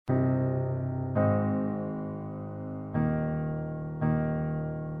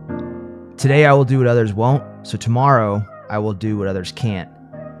Today I will do what others won't, so tomorrow I will do what others can't.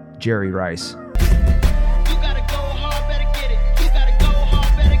 Jerry Rice.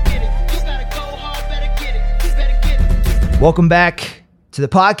 Welcome back to the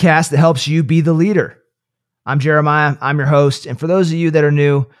podcast that helps you be the leader. I'm Jeremiah. I'm your host. And for those of you that are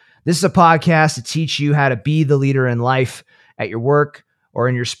new, this is a podcast to teach you how to be the leader in life, at your work or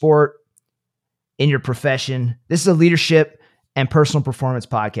in your sport, in your profession. This is a leadership and personal performance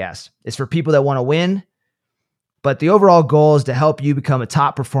podcast. It's for people that want to win, but the overall goal is to help you become a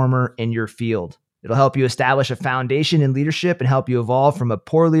top performer in your field. It'll help you establish a foundation in leadership and help you evolve from a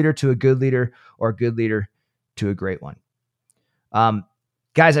poor leader to a good leader, or a good leader to a great one.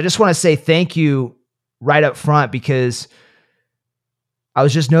 Guys, I just want to say thank you right up front, because I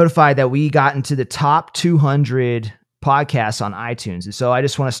was just notified that we got into the top 200 podcasts on iTunes. And so I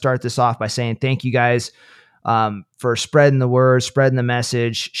just want to start this off by saying thank you guys for spreading the word, spreading the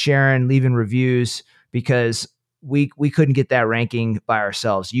message, sharing, leaving reviews, because we couldn't get that ranking by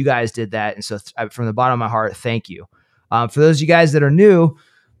ourselves. You guys did that. And so from the bottom of my heart, thank you. For those of you guys that are new,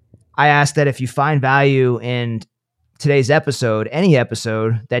 I ask that if you find value in today's episode, any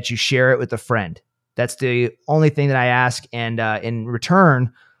episode, that you share it with a friend. That's the only thing that I ask. And in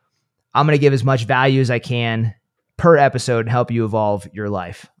return, I'm going to give as much value as I can per episode and help you evolve your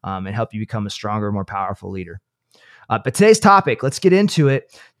life and help you become a stronger, more powerful leader. But today's topic, let's get into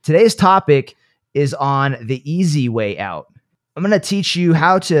it. Today's topic is on the easy way out. I'm going to teach you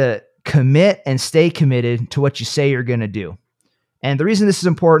how to commit and stay committed to what you say you're going to do. And the reason this is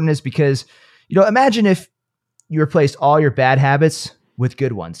important is because, imagine if you replaced all your bad habits with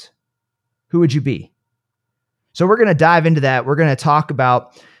good ones. Who would you be? So we're going to dive into that. We're going to talk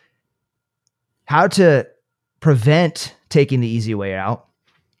about how to prevent taking the easy way out.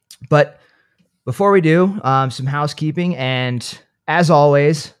 But before we do, some housekeeping. And as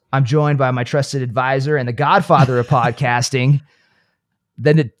always, I'm joined by my trusted advisor and the godfather of podcasting,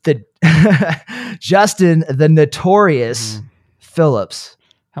 Justin, the notorious Phillips.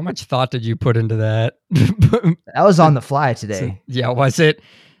 How much thought did you put into that? That was on the fly today. Was it?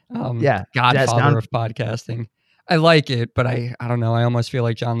 Yeah. Godfather of podcasting. I like it, but I don't know. I almost feel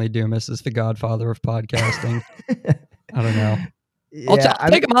like John Lee Dumas is the godfather of podcasting. I don't know. I'll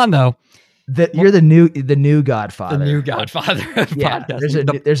take him on though. You're the new godfather. The new godfather of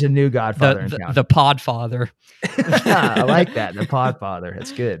podcasting. There's a new godfather in town. The podfather. I like that. The podfather.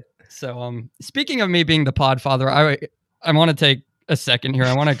 That's good. So speaking of me being the podfather, I want to take a second here.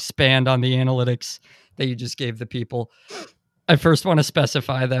 I want to expand on the analytics that you just gave the people. I first want to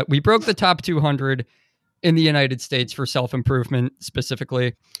specify that we broke the top 200 in the United States for self-improvement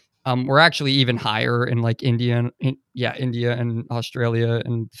specifically. We're actually even higher in like India and Australia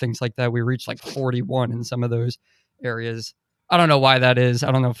and things like that. We reached like 41 in some of those areas. I don't know why that is.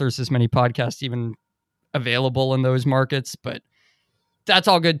 I don't know if there's as many podcasts even available in those markets, but that's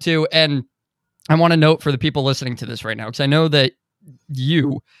all good too. And I want to note for the people listening to this right now, because I know that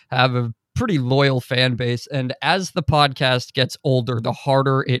you have a pretty loyal fan base. And as the podcast gets older, the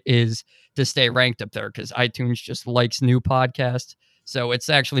harder it is to stay ranked up there, because iTunes just likes new podcasts. So it's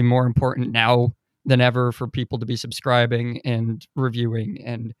actually more important now than ever for people to be subscribing and reviewing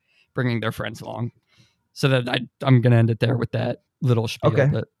and bringing their friends along. So that I'm going to end it there with that little spiel. Okay.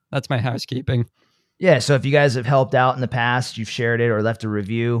 But that's my housekeeping. Yeah. So if you guys have helped out in the past, you've shared it or left a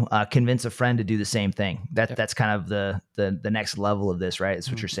review, convince a friend to do the same thing. That's kind of the next level of this, right? That's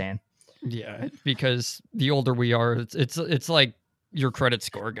what you're saying. Yeah, because the older we are, it's like your credit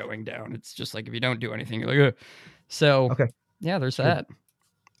score going down. It's just like if you don't do anything, you're like, ugh. So okay. Yeah, there's that.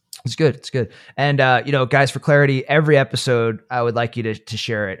 It's good. It's good. And, guys, for clarity, every episode, I would like you to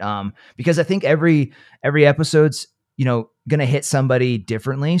share it. Because I think every episode's, going to hit somebody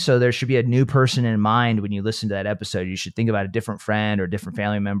differently. So there should be a new person in mind when you listen to that episode. You should think about a different friend or a different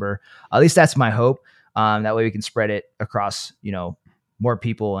family member. At least that's my hope. That way we can spread it across, more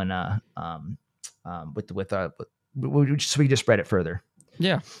people and, so we just spread it further.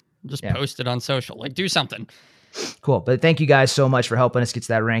 Yeah. Just post it on social, like do something. Cool. But thank you guys so much for helping us get to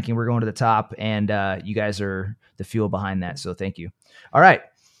that ranking. We're going to the top, and you guys are the fuel behind that. So thank you. All right.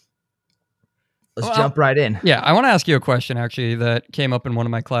 Let's jump right in. Yeah. I want to ask you a question actually that came up in one of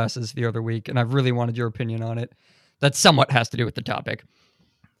my classes the other week, and I really wanted your opinion on it. That somewhat has to do with the topic.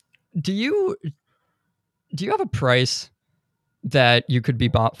 Do you have a price that you could be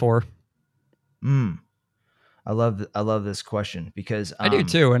bought for? I love this question because I do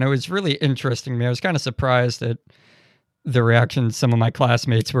too, and it was really interesting to me. I was kind of surprised at the reaction some of my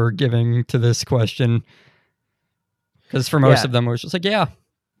classmates were giving to this question, because for most of them, it was just like, yeah.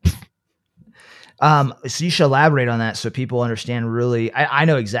 So you should elaborate on that so people understand really. I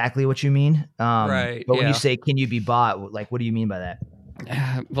know exactly what you mean. Right. But when you Yeah. say, can you be bought? Like, what do you mean by that?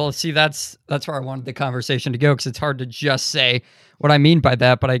 Well, see, that's where I wanted the conversation to go, because it's hard to just say what I mean by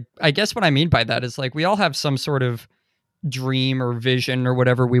that. But I guess what I mean by that is, like, we all have some sort of dream or vision or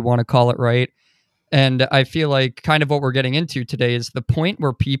whatever we want to call it, right? And I feel like kind of what we're getting into today is the point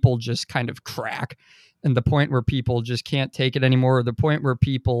where people just kind of crack, and the point where people just can't take it anymore, or the point where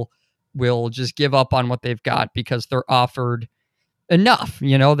people will just give up on what they've got because they're offered enough.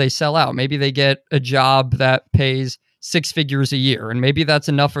 They sell out. Maybe they get a job that pays 6 figures a year, and maybe that's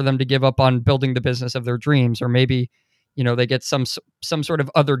enough for them to give up on building the business of their dreams. Or maybe, they get some sort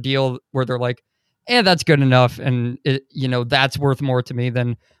of other deal where they're like, that's good enough. And that's worth more to me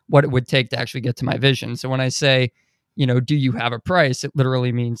than what it would take to actually get to my vision. So when I say, do you have a price? It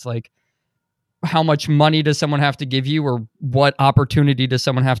literally means, like, how much money does someone have to give you, or what opportunity does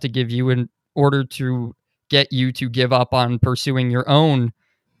someone have to give you in order to get you to give up on pursuing your own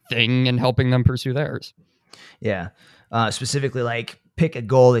thing and helping them pursue theirs. Yeah. Specifically, like, pick a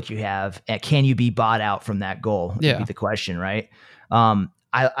goal that you have, and can you be bought out from that goal? Yeah. Would be the question, right?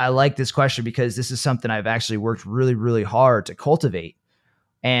 I like this question because this is something I've actually worked really, really hard to cultivate.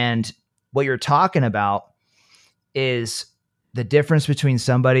 And what you're talking about is the difference between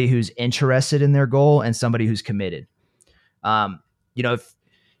somebody who's interested in their goal and somebody who's committed. If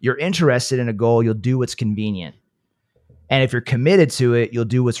you're interested in a goal, you'll do what's convenient. And if you're committed to it, you'll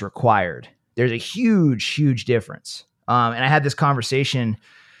do what's required. There's a huge, huge difference. And I had this conversation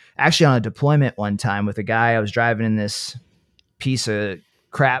actually on a deployment one time with a guy. I was driving in this piece of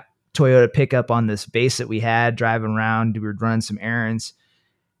crap Toyota pickup on this base that we had, driving around. We were running some errands,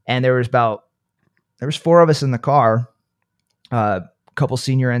 and there was 4 of us in the car, a couple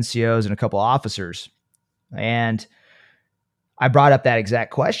senior NCOs and a couple officers. And I brought up that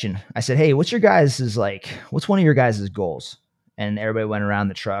exact question. I said, hey, what's one of your guys' goals? And everybody went around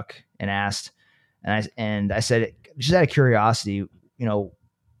the truck and asked, and I said, just out of curiosity,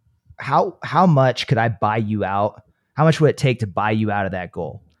 how much could I buy you out? How much would it take to buy you out of that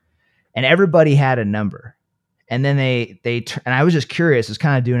goal? And everybody had a number. And then and I was just curious. I was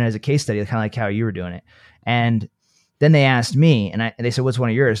kind of doing it as a case study, kind of like how you were doing it. And then they asked me, and they said, what's one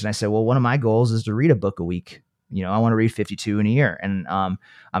of yours? And I said, well, one of my goals is to read a book a week. I want to read 52 in a year. And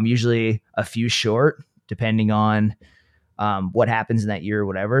I'm usually a few short, depending on what happens in that year or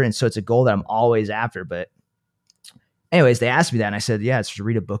whatever. And so it's a goal that I'm always after. But anyways, they asked me that, and I said, yeah, it's to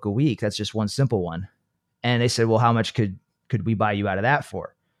read a book a week. That's just one simple one. And they said, well, how much could we buy you out of that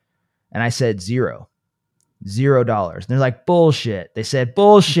for? And I said, $0. And they're like, bullshit. They said,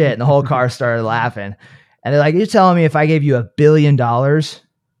 bullshit. And the whole car started laughing. And they're like, you're telling me if I gave you $1 billion,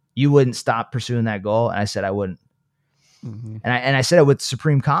 you wouldn't stop pursuing that goal? And I said, I wouldn't. Mm-hmm. And I said it with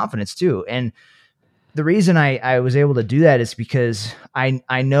supreme confidence too. And the reason I was able to do that is because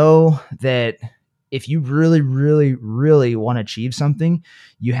I know that if you really, really, really want to achieve something,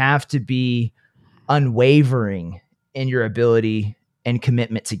 you have to be unwavering in your ability and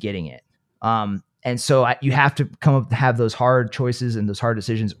commitment to getting it. And so you have to have those hard choices and those hard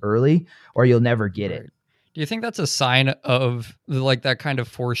decisions early, or you'll never get it. Do you think that's a sign of, like, that kind of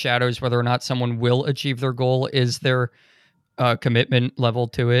foreshadows whether or not someone will achieve their goal? Is their commitment level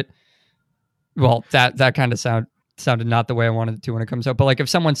to it? Well, that kind of sounded not the way I wanted it to when it comes up. But, like, if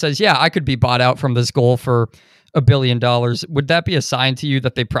someone says, yeah, I could be bought out from this goal for $1 billion, would that be a sign to you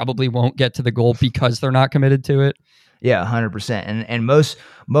that they probably won't get to the goal because they're not committed to it? Yeah, 100%. And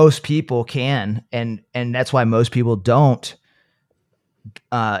most people can, and that's why most people don't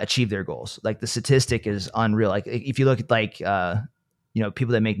achieve their goals. Like, the statistic is unreal. Like, if you look at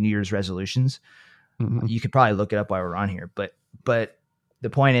people that make New Year's resolutions, mm-hmm. You could probably look it up while we're on here. But the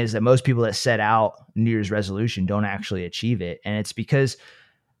point is that most people that set out New Year's resolution don't actually achieve it, and it's because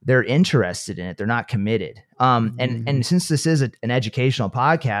they're interested in it. They're not committed. Mm-hmm. And since this is an educational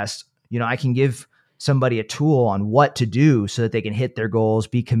podcast, I can give somebody a tool on what to do so that they can hit their goals,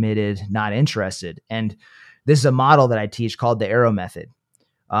 be committed, not interested. And this is a model that I teach called the Arrow Method.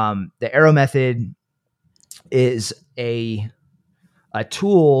 The Arrow Method is a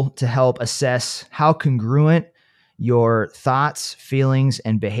tool to help assess how congruent your thoughts, feelings,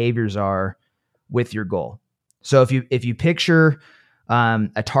 and behaviors are with your goal. So if you picture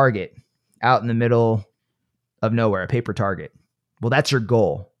a target out in the middle of nowhere, a paper target, well, that's your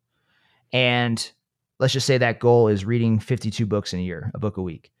goal. And let's just say that goal is reading 52 books in a year, a book a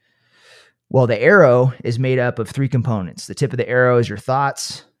week. Well, the arrow is made up of 3 components. The tip of the arrow is your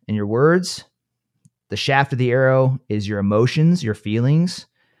thoughts and your words. The shaft of the arrow is your emotions, your feelings.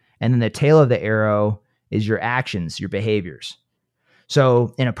 And then the tail of the arrow is your actions, your behaviors.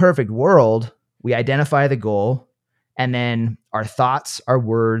 So in a perfect world, we identify the goal, and then our thoughts, our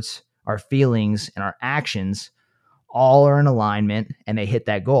words, our feelings, and our actions all are in alignment and they hit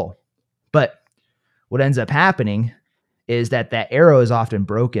that goal. But what ends up happening is that arrow is often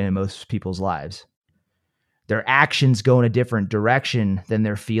broken in most people's lives. Their actions go in a different direction than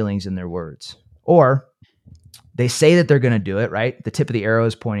their feelings and their words. Or they say that they're going to do it, right? The tip of the arrow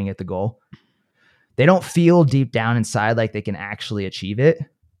is pointing at the goal. They don't feel deep down inside like they can actually achieve it.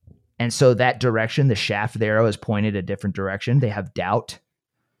 And so that direction, the shaft of the arrow is pointed a different direction. They have doubt.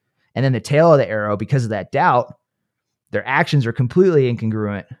 And then the tail of the arrow, because of that doubt, their actions are completely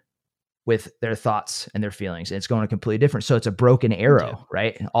incongruent with their thoughts and their feelings. And it's going completely different. So it's a broken arrow,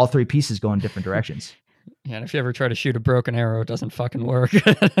 right? And all three pieces go in different directions. Yeah, and if you ever try to shoot a broken arrow, it doesn't fucking work.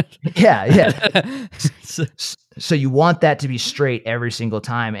 Yeah. So you want that to be straight every single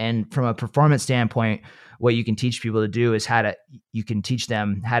time. And from a performance standpoint, what you can teach people to do is you can teach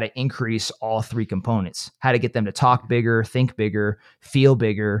them how to increase all three components, how to get them to talk bigger, think bigger, feel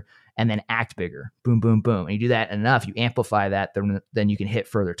bigger, and then act bigger. Boom, boom, boom. And you do that enough, you amplify that, then you can hit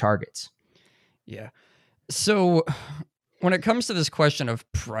further targets. Yeah. So when it comes to this question of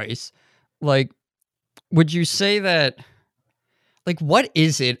price, like, would you say that, like, what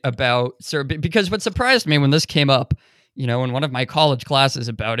is it about, sir? Because what surprised me when this came up, in one of my college classes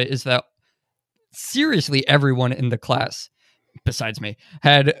about it, is that seriously everyone in the class, besides me,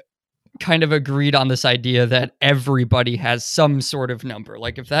 had kind of agreed on this idea that everybody has some sort of number.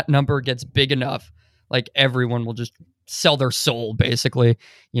 Like, if that number gets big enough, like, everyone will just sell their soul, basically.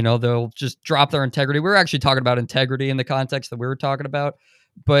 They'll just drop their integrity. We were actually talking about integrity in the context that we were talking about,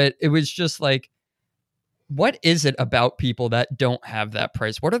 but it was just like, what is it about people that don't have that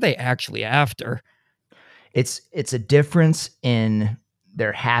price? What are they actually after? It's a difference in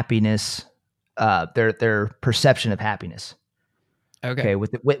their happiness, their perception of happiness. Okay,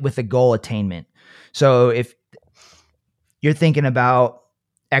 with the goal attainment. So if you're thinking about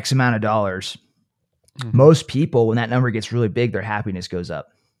X amount of dollars, most people, when that number gets really big, their happiness goes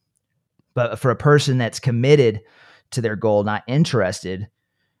up. But for a person that's committed to their goal, not interested,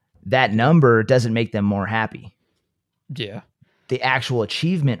 that number doesn't make them more happy. Yeah. The actual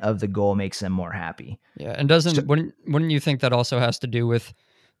achievement of the goal makes them more happy. Yeah. And wouldn't you think that also has to do with,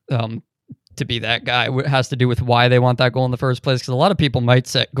 to be that guy, it has to do with why they want that goal in the first place? Because a lot of people might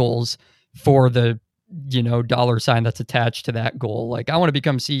set goals for the, dollar sign that's attached to that goal. Like, I want to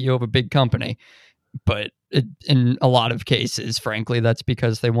become CEO of a big company. But in a lot of cases, frankly, that's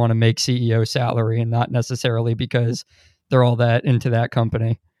because they want to make CEO salary and not necessarily because they're all that into that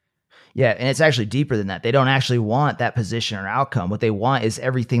company. Yeah, and it's actually deeper than that. They don't actually want that position or outcome. What they want is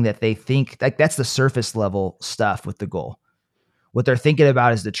everything that they think, like, that's the surface level stuff with the goal. What they're thinking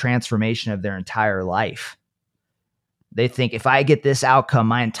about is the transformation of their entire life. They think, if I get this outcome,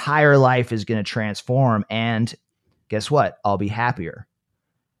 my entire life is going to transform, and guess what? I'll be happier.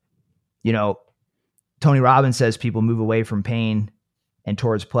 Tony Robbins says people move away from pain and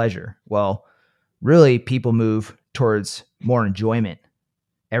towards pleasure. Well, really, people move towards more enjoyment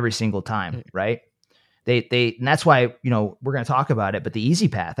every single time, right? And that's why, we're going to talk about it, but the easy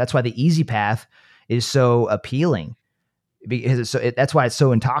path, that's why the easy path is so appealing, because that's why it's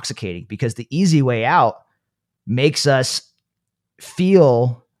so intoxicating, because the easy way out makes us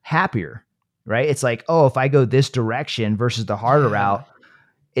feel happier, right? It's like, oh, if I go this direction versus the harder route,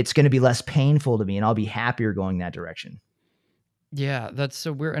 it's going to be less painful to me and I'll be happier going that direction. Yeah, that's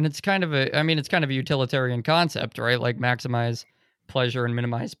so weird. And it's kind of a utilitarian concept, right? Like, maximize pleasure and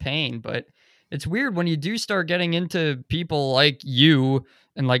minimize pain. But it's weird when you do start getting into people like you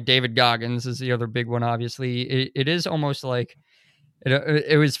and like David Goggins is the other big one, obviously. It is almost like,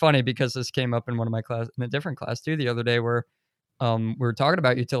 it was funny because this came up in one of my class, in a different class too, the other day, where we were talking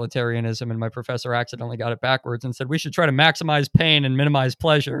about utilitarianism, and my professor accidentally got it backwards and said we should try to maximize pain and minimize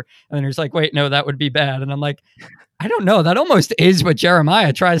pleasure. And then he was like, wait, no, that would be bad. And I'm like, I don't know. That almost is what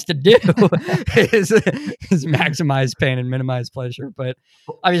Jeremiah tries to do is maximize pain and minimize pleasure. But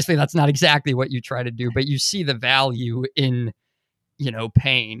obviously that's not exactly what you try to do, but you see the value in,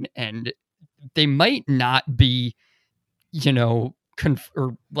 pain, and they might not be,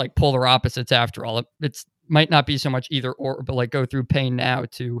 or like polar opposites after all. It's might not be so much either or, but like go through pain now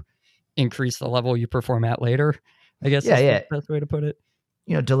to increase the level you perform at later, I guess. That's the best way to put it.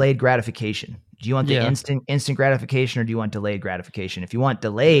 Delayed gratification. Do you want the instant gratification, or do you want delayed gratification? If you want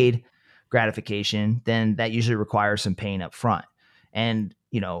delayed gratification, then that usually requires some pain up front. And,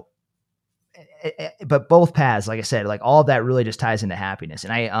 but both paths, like I said, like all of that really just ties into happiness.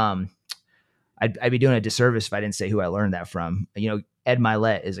 And I'd be doing a disservice if I didn't say who I learned that from. Ed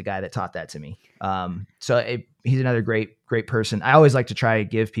Milet is a guy that taught that to me. He's another great person. I always like to try to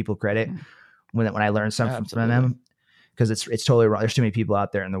give people credit when I learn something from them, because it's totally wrong. There's too many people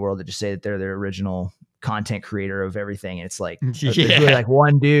out there in the world that just say that they're the original content creator of everything. And it's like, there's really like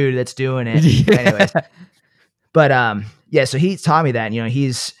one dude that's doing it. Anyways. But yeah, so he taught me that,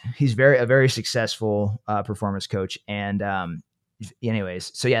 he's a very successful performance coach. And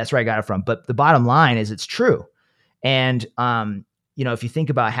anyways, so yeah, that's where I got it from. But the bottom line is it's true. And if you think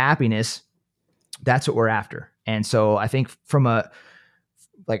about happiness, that's what we're after. And so I think from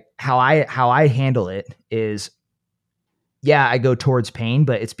how I handle it is, yeah, I go towards pain,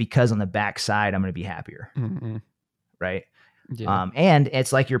 but it's because on the backside I'm going to be happier. Mm-hmm. Right. Yeah. And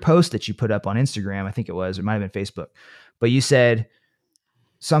it's like your post that you put up on Instagram. I think it might have been Facebook, but you said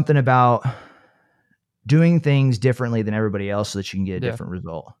something about doing things differently than everybody else so that you can get a different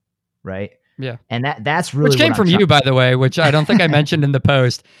result. Right. Yeah. And that's really, which came from you, by the way, which I don't think I mentioned in the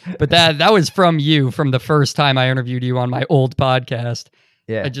post, but that was from you from the first time I interviewed you on my old podcast.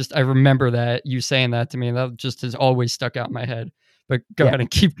 Yeah. I remember that you saying that to me, and that just has always stuck out in my head. But go ahead and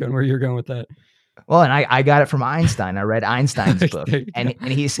keep going where you're going with that. Well, and I got it from Einstein. I read Einstein's book, and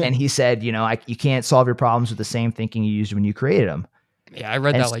he said, you can't solve your problems with the same thinking you used when you created them. Yeah, I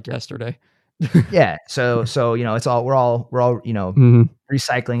read that like yesterday. Yeah, so it's all we're all mm-hmm.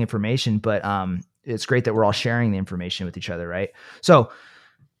 recycling information, but it's great that we're all sharing the information with each other, right? So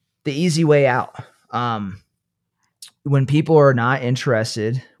the easy way out. When people are not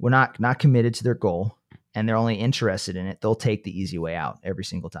interested, we're not committed to their goal, and they're only interested in it, they'll take the easy way out every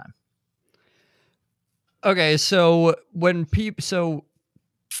single time. Okay, so when people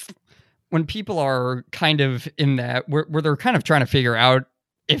are kind of in that where they're kind of trying to figure out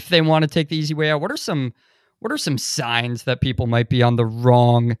if they want to take the easy way out, what are some signs that people might be on the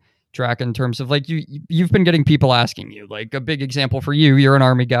wrong track in terms of like you've been getting people asking you, like a big example for you're an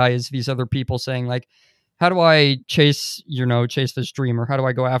Army guy, is these other people saying like, how do I chase this dream, or how do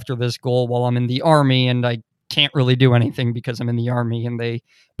I go after this goal while I'm in the Army and I can't really do anything because I'm in the Army and they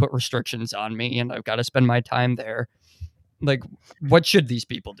put restrictions on me and I've got to spend my time there. Like, what should these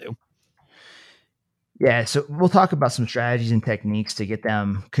people do? Yeah, so we'll talk about some strategies and techniques to get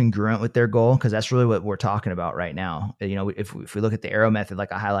them congruent with their goal, because that's really what we're talking about right now. If we look at the arrow method,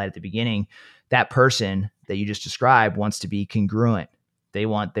 like I highlighted at the beginning, that person that you just described wants to be congruent. They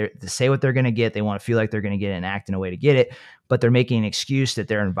want to say what they're going to get. They want to feel like they're going to get it and act in a way to get it, but they're making an excuse that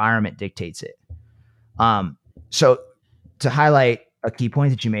their environment dictates it. So to highlight a key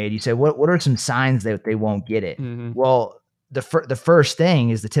point that you made, you said, what are some signs that they won't get it? Mm-hmm. Well, the first thing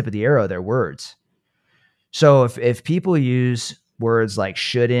is the tip of the arrow, their words. So if people use words like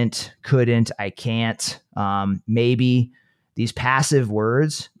shouldn't, couldn't, I can't, maybe, these passive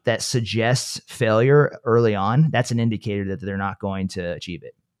words that suggests failure early on, that's an indicator that they're not going to achieve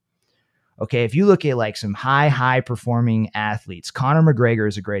it. Okay, if you look at like some high performing athletes, Conor McGregor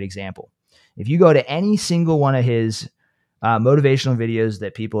is a great example. If you go to any single one of his motivational videos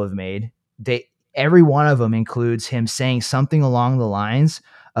that people have made, every one of them includes him saying something along the lines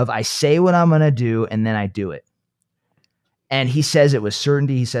of, I say what I'm going to do and then I do it. And he says it with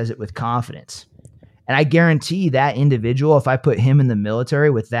certainty. He says it with confidence. And I guarantee that individual, if I put him in the military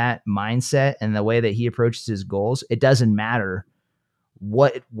with that mindset and the way that he approaches his goals, it doesn't matter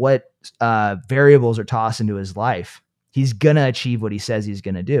what variables are tossed into his life. He's going to achieve what he says he's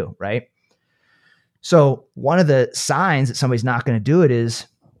going to do, right? So one of the signs that somebody's not going to do it is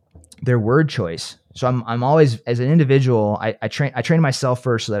their word choice. So I'm always, as an individual, I train myself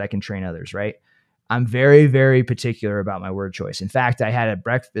first so that I can train others, right? I'm very, very particular about my word choice. In fact, I had a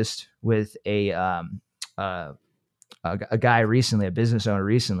breakfast with a guy recently, a business owner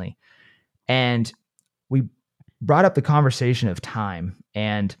recently, and we brought up the conversation of time.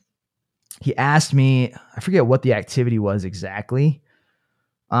 And he asked me, I forget what the activity was exactly.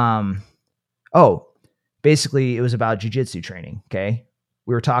 Basically it was about jiu-jitsu training. Okay.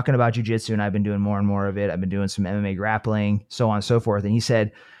 We were talking about jiu-jitsu and I've been doing more and more of it. I've been doing some MMA grappling, so on and so forth. And he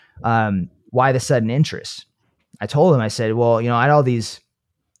said, why the sudden interest? I told him, I said, well, I had all these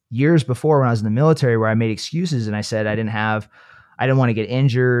years before when I was in the military where I made excuses and I said I didn't want to get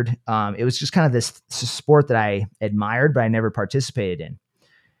injured. It was just kind of this sport that I admired, but I never participated in.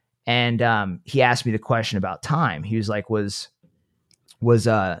 And he asked me the question about time. He was like,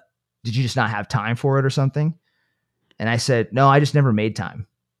 did you just not have time for it or something? And I said, no, I just never made time.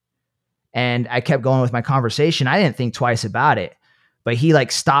 And I kept going with my conversation. I didn't think twice about it, but he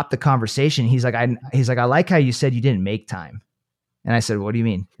like stopped the conversation. He's like, I like how you said you didn't make time. And I said, what do you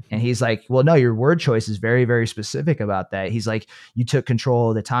mean? And he's like, well, no, your word choice is very, very specific about that. He's like, you took control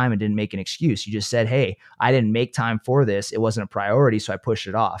of the time and didn't make an excuse. You just said, hey, I didn't make time for this. It wasn't a priority, so I pushed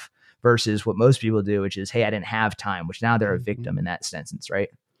it off, versus what most people do, which is, hey, I didn't have time, which now they're a victim in that sentence, right?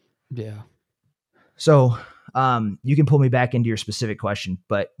 Yeah. So you can pull me back into your specific question,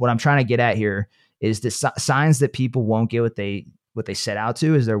 but what I'm trying to get at here is the signs that people won't get what they set out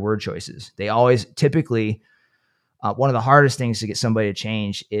to is their word choices. They always typically one of the hardest things to get somebody to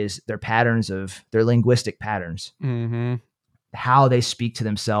change is their linguistic patterns, Mm-hmm. how they speak to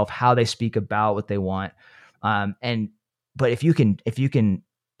themselves, how they speak about what they want. But if you can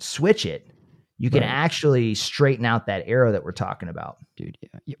switch it, you can actually straighten out that arrow that we're talking about. Dude,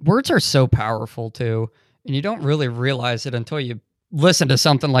 yeah. Words are so powerful too. And you don't really realize it until you listen to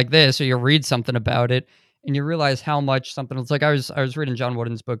something like this or you read something about it and you realize how much something. It's like I was reading John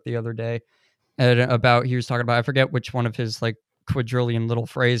Wooden's book the other day about, he was talking about, I forget which one of his like quadrillion little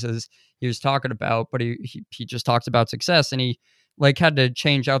phrases he was talking about, but he just talks about success, and he like had to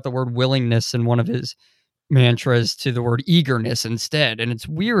change out the word willingness in one of his mantras to the word eagerness instead. And it's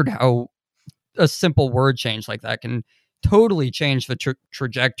weird how a simple word change like that can totally change the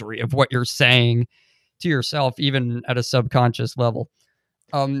trajectory of what you're saying to yourself, even at a subconscious level.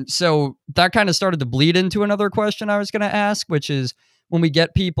 So that kind of started to bleed into another question I was going to ask, which is when we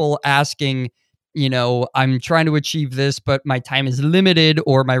get people asking, I'm trying to achieve this, but my time is limited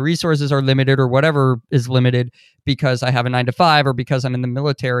or my resources are limited or whatever is limited because I have a 9-to-5 or because I'm in the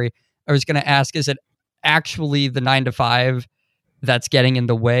military. I was going to ask, is it actually the 9-to-5 that's getting in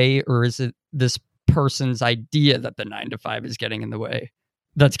the way, or is it this person's idea that the 9-to-5 is getting in the way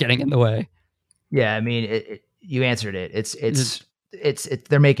that's getting in the way? Yeah, I mean, you answered it. It's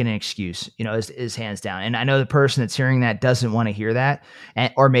they're making an excuse, is hands down. And I know the person that's hearing that doesn't want to hear that,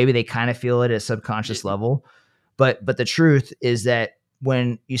 or maybe they kind of feel it at a subconscious level. But the truth is that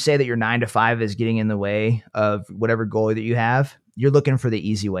when you say that your 9-to-5 is getting in the way of whatever goal that you have, you're looking for the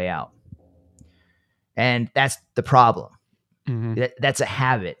easy way out. And that's the problem. Mm-hmm. That's a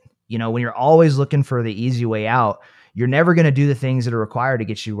habit. When you're always looking for the easy way out, you're never going to do the things that are required to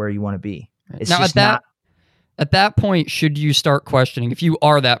get you where you want to be. It's now, just at that point, should you start questioning, if you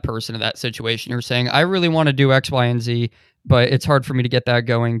are that person in that situation, you're saying, I really want to do X, Y, and Z, but it's hard for me to get that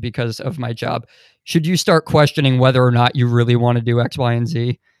going because of my job. Should you start questioning whether or not you really want to do X, Y, and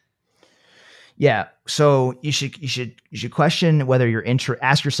Z? Yeah. So you should question whether you're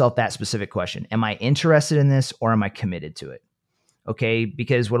ask yourself that specific question. Am I interested in this or am I committed to it? Okay.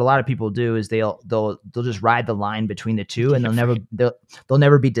 Because what a lot of people do is they'll just ride the line between the two, and they'll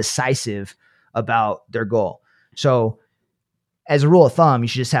never be decisive about their goal. So as a rule of thumb, you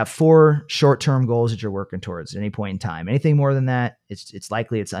should just have 4 short-term goals that you're working towards at any point in time. Anything more than that, it's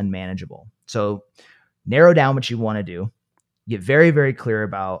likely it's unmanageable. So narrow down what you want to do, get very, very clear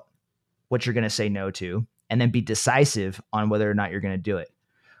about what you're going to say no to, and then be decisive on whether or not you're going to do it.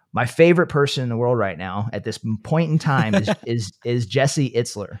 My favorite person in the world right now at this point in time is Jesse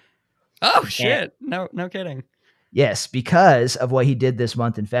Itzler. Oh shit. No kidding. Yes, because of what he did this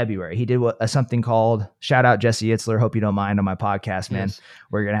month in February. He did something called, shout out Jesse Itzler. Hope you don't mind on my podcast, man. Yes.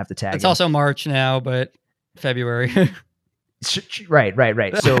 We're going to have to tag It's also March now, but February.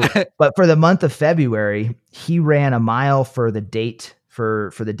 Right. So, but for the month of February, he ran a mile for the date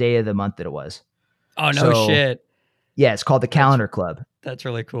for the day of the month that it was. Oh, no shit. Yeah, it's called the Calendar Club. That's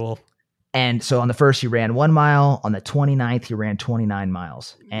really cool. And so on the first, he ran 1 mile. On the 29th, he ran 29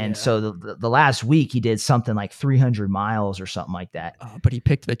 miles. And so the last week, he did something like 300 miles or something like that. Oh, but he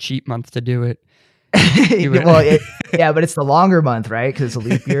picked the cheap month to do it. Well, but it's the longer month, right? Because it's a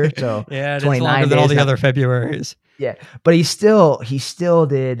leap year. So yeah, it's longer than all the other Februaries. Yeah, but he still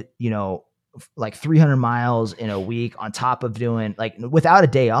did, like 300 miles in a week on top of doing, like, without a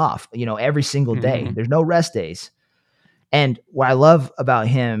day off, every single day. Mm-hmm. There's no rest days. And what I love about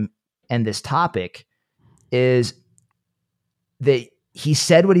him and this topic is that he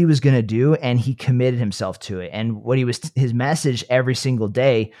said what he was going to do and he committed himself to it. And what his message every single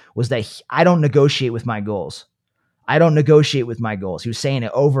day was that I don't negotiate with my goals. I don't negotiate with my goals. He was saying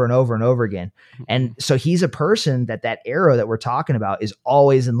it over and over and over again. And so he's a person that arrow that we're talking about is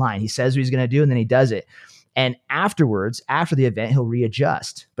always in line. He says what he's going to do and then he does it. And afterwards, after the event, he'll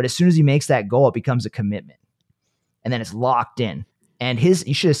readjust. But as soon as he makes that goal, it becomes a commitment. And then it's locked in. And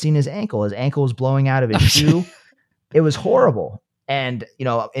you should have seen his ankle. His ankle was blowing out of his shoe. It was horrible. And,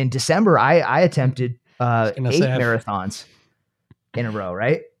 in December, I attempted 8 marathons in a row,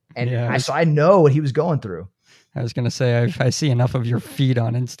 right? And so I know what he was going through. I was going to say, I see enough of your feet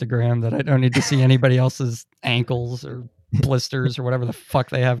on Instagram that I don't need to see anybody else's ankles or blisters or whatever the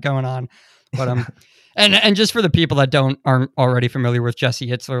fuck they have going on. But and just for the people that aren't already familiar with Jesse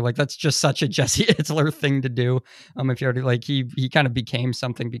Itzler, like, that's just such a Jesse Itzler thing to do. If you're already, like, he kind of became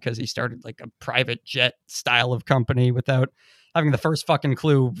something because he started like a private jet style of company without having the first fucking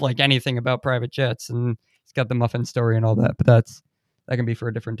clue, like, anything about private jets. And he's got the muffin story and all that, but that can be for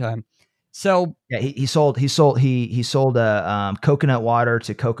a different time. So Yeah, he sold coconut water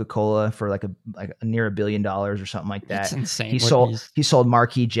to Coca-Cola for like a near $1 billion or something like it's that. insane. He sold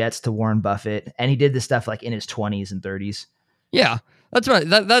Marquis Jets to Warren Buffett, and he did this stuff like in his 20s and 30s. Yeah, that's right.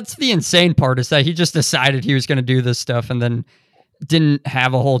 That's the insane part, is that he just decided he was going to do this stuff and then didn't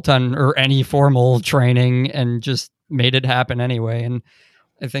have a whole ton or any formal training and just made it happen anyway. And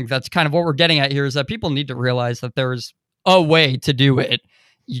I think that's kind of what we're getting at here, is that people need to realize that there's a way to do it.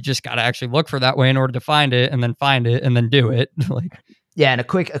 You just got to actually look for that way in order to find it, and then do it. Like, yeah, and a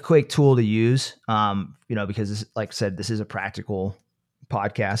quick tool to use, because this, like I said, this is a practical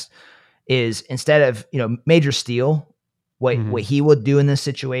podcast, is instead of, Major Steel, what he would do in this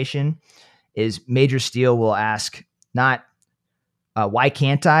situation is Major Steel will ask not why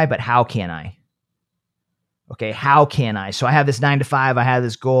can't I, but how can I? Okay, how can I? So I have this 9 to 5, I have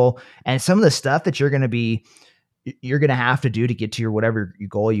this goal, and some of the stuff that you're going to have to do to get to your whatever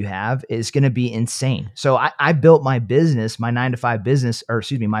goal you have is going to be insane. So I built my business, my 9 to 5 business,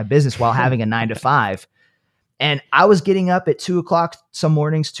 my business while having a 9 to 5. And I was getting up at 2:00 some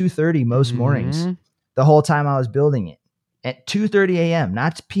mornings, 2:30 most mornings, the whole time I was building it at 2:30 a.m.,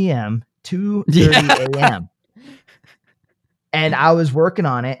 not PM, 2:30 a.m. And I was working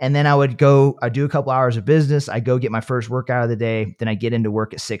on it. And then I'd do a couple hours of business. I go get my first workout of the day. Then I get into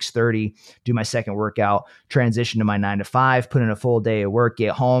work at 6:30, do my second workout, transition to my 9 to 5, put in a full day of work,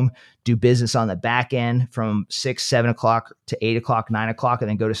 get home, do business on the back end from 6, 7 o'clock to 8 o'clock, 9 o'clock, and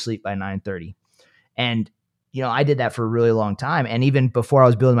then go to sleep by 9:30. And, I did that for a really long time. And even before I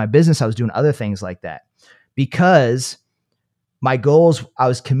was building my business, I was doing other things like that because my goals, I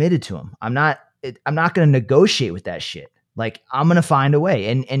was committed to them. I'm not going to negotiate with that shit. Like, I'm going to find a way.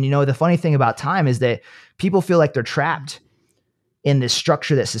 And the funny thing about time is that people feel like they're trapped in this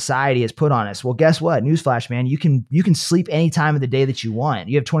structure that society has put on us. Well, guess what? Newsflash, man, you can sleep any time of the day that you want.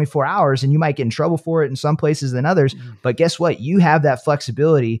 You have 24 hours, and you might get in trouble for it in some places than others. But guess what? You have that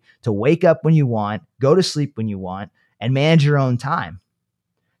flexibility to wake up when you want, go to sleep when you want, and manage your own time.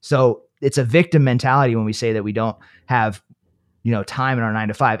 So it's a victim mentality when we say that we don't have time in our 9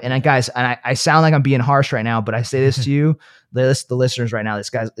 to 5. And guys, I sound like I'm being harsh right now, but I say this to you, the listeners right now, this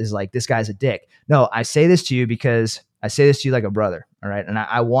guy's a dick. No, I say this to you because I say this to you like a brother. All right. And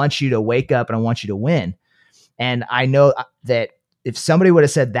I want you to wake up and I want you to win. And I know that if somebody would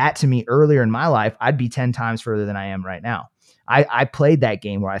have said that to me earlier in my life, I'd be 10 times further than I am right now. I played that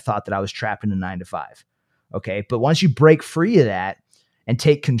game where I thought that I was trapped in a 9 to 5. Okay. But once you break free of that and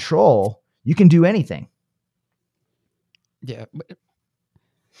take control, you can do anything. Yeah.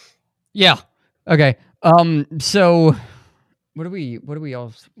 Yeah. Okay. So what do we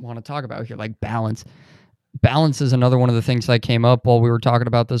all want to talk about here? Like balance. Balance is another one of the things that came up while we were talking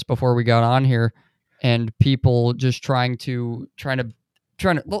about this before we got on here, and people just trying to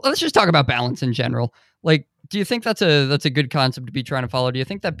well, let's just talk about balance in general. Like, do you think that's a good concept to be trying to follow? Do you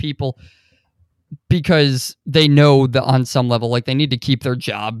think that people, because they know that on some level, like, they need to keep their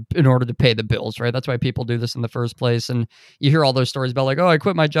job in order to pay the bills, right? That's why people do this in the first place. And you hear all those stories about like, oh, I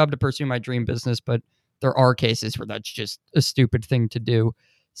quit my job to pursue my dream business, but there are cases where that's just a stupid thing to do.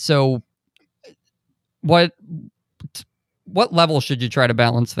 So what level should you try to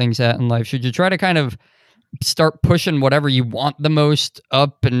balance things at in life? Should you try to kind of start pushing whatever you want the most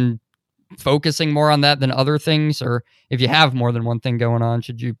up and focusing more on that than other things? Or if you have more than one thing going on,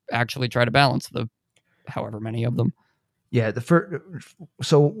 should you actually try to balance the however many of them? Yeah.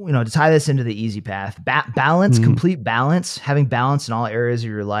 So, to tie this into the easy path, balance, complete balance, having balance in all areas of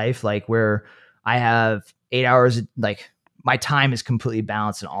your life, like where I have 8 hours, like my time is completely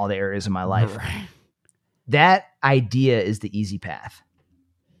balanced in all the areas of my life. Right. That idea is the easy path.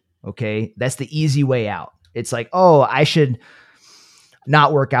 Okay. That's the easy way out. It's like, oh, I should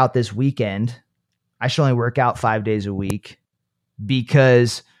not work out this weekend. I should only work out 5 days a week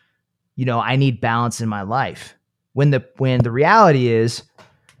because, I need balance in my life. When the reality is,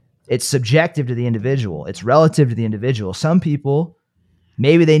 it's subjective to the individual. It's relative to the individual. Some people,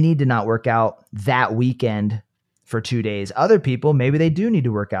 maybe they need to not work out that weekend for 2 days. Other people, maybe they do need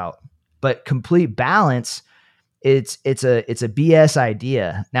to work out. But complete balance, it's a BS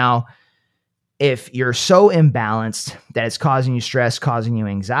idea. Now, if you're so imbalanced that it's causing you stress, causing you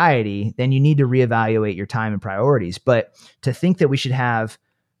anxiety, then you need to reevaluate your time and priorities. But to think that we should have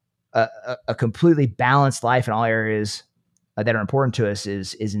a completely balanced life in all areas that are important to us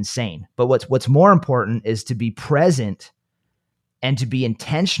is insane. But what's more important is to be present and to be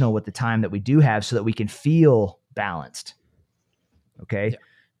intentional with the time that we do have so that we can feel balanced. Okay. Yeah.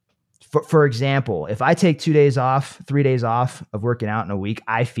 For example, if I take 2 days off, 3 days off of working out in a week,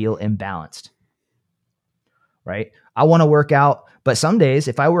 I feel imbalanced. right? I want to work out, but some days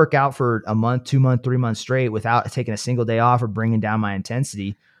if I work out for a month, 2 months, 3 months straight without taking a single day off or bringing down my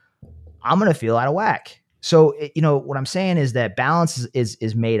intensity, I'm going to feel out of whack. So, what I'm saying is that balance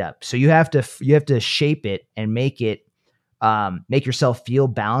is made up. So you have to shape it and make yourself feel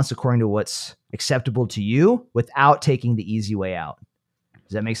balanced according to what's acceptable to you without taking the easy way out.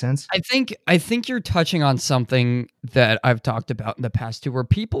 Does that make sense? I think you're touching on something that I've talked about in the past too, where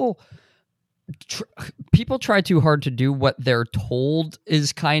people try too hard to do what they're told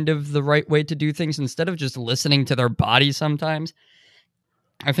is kind of the right way to do things instead of just listening to their body sometimes.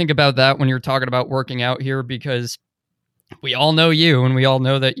 I think about that when you're talking about working out here, because we all know you and we all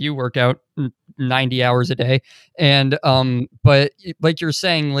know that you work out 90 hours a day. And, but like you're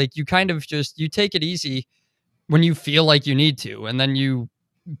saying, like you kind of you take it easy when you feel like you need to, and then you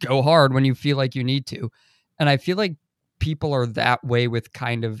go hard when you feel like you need to. And I feel like people are that way with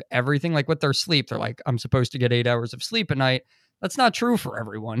kind of everything, like with their sleep. They're like, I'm supposed to get 8 hours of sleep a night. That's not true for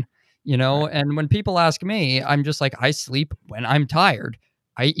everyone, Right. And when people ask me, I'm just like, I sleep when I'm tired.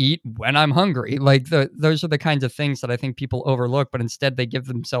 I eat when I'm hungry. Like those are the kinds of things that I think people overlook, but instead they give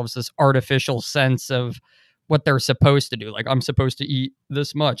themselves this artificial sense of what they're supposed to do. Like, I'm supposed to eat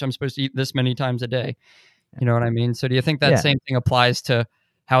this much. I'm supposed to eat this many times a day. You know what I mean? So do you think that same thing applies to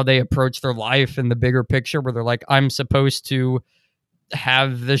how they approach their life in the bigger picture, where they're like, I'm supposed to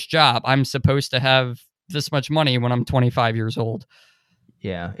have this job. I'm supposed to have this much money when I'm 25 years old.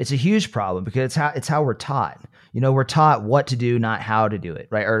 Yeah, it's a huge problem because it's how we're taught. We're taught what to do, not how to do it,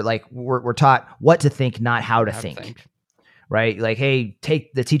 right? Or like we're taught what to think, not how to think. Right? Like, hey,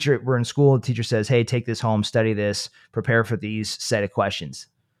 we're in school, the teacher says, hey, take this home, study this, prepare for these set of questions.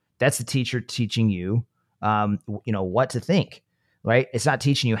 That's the teacher teaching you, what to think, right? It's not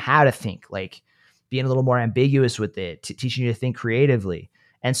teaching you how to think, like being a little more ambiguous with it, teaching you to think creatively.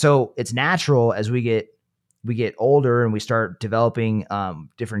 And so it's natural as we get older and we start developing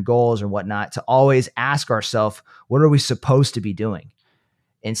different goals and whatnot to always ask ourselves, what are we supposed to be doing?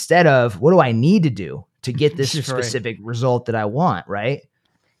 Instead of, what do I need to do to get this specific result that I want, right?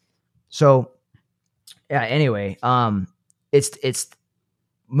 So, yeah, anyway, it's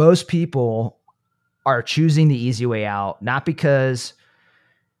most people are choosing the easy way out, not because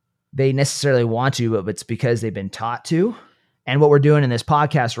they necessarily want to, but it's because they've been taught to. And what we're doing in this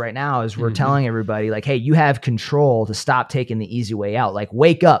podcast right now is we're telling everybody, like, hey, you have control to stop taking the easy way out. Like,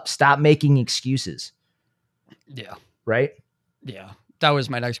 wake up, stop making excuses. Yeah. Right? Yeah. That was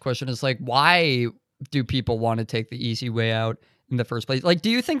my next question, is like, why do people want to take the easy way out in the first place? Like, do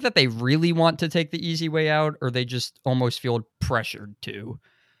you think that they really want to take the easy way out, or they just almost feel pressured to?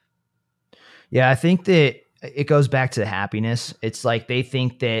 Yeah, I think that it goes back to happiness. It's like they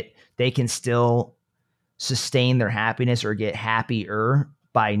think that they can still sustain their happiness or get happier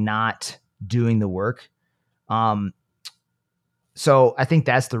by not doing the work. So I think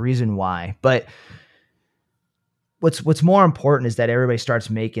that's the reason why. But what's more important is that everybody starts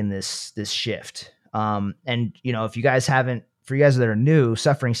making this shift. And if you guys haven't, for you guys that are new,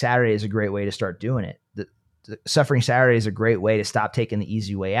 Suffering Saturday is a great way to start doing it. The Suffering Saturday is a great way to stop taking the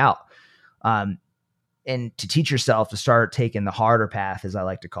easy way out. And to teach yourself to start taking the harder path, as I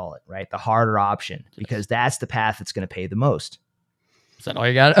like to call it, right? The harder option, because that's the path that's going to pay the most. Is that all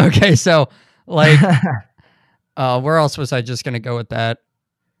you got? Okay. So like, where else was I just going to go with that?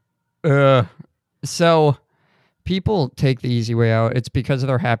 So people take the easy way out. It's because of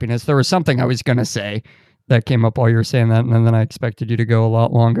their happiness. There was something I was going to say that came up while you were saying that, and then I expected you to go a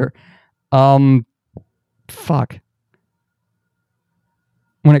lot longer. Fuck.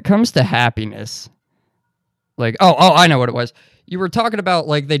 When it comes to happiness, like, oh, I know what it was. You were talking about,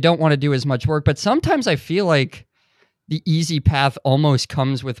 like, they don't want to do as much work, but sometimes I feel like the easy path almost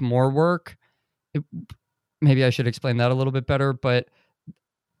comes with more work. Maybe I should explain that a little bit better, but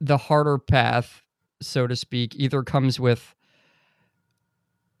the harder path, so to speak, either comes with,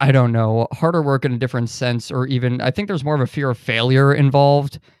 I don't know, harder work in a different sense, or even, I think there's more of a fear of failure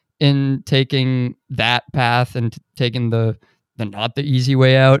involved in taking that path and taking the not the easy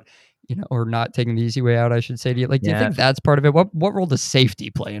way out, or not taking the easy way out, I should say to you. Like, do you think that's part of it? What role does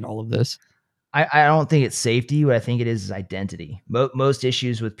safety play in all of this? I don't think it's safety. What I think it is identity. Most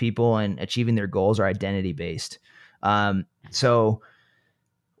issues with people and achieving their goals are identity based. So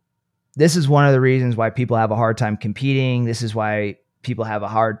this is one of the reasons why people have a hard time competing. This is why people have a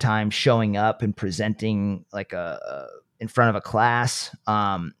hard time showing up and presenting like in front of a class.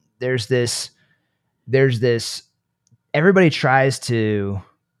 There's this, everybody tries to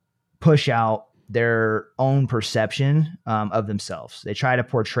push out their own perception of themselves. They try to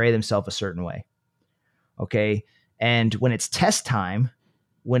portray themselves a certain way. Okay. And when it's test time,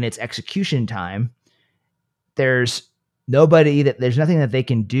 when it's execution time, there's nothing that they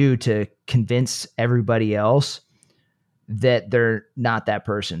can do to convince everybody else that they're not that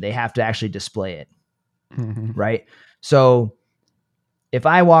person. They have to actually display it. Mhm. Right. So if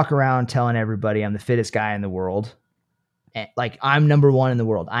I walk around telling everybody I'm the fittest guy in the world, and like I'm number one in the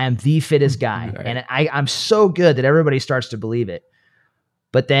world, I am the fittest guy. Right. And I'm so good that everybody starts to believe it.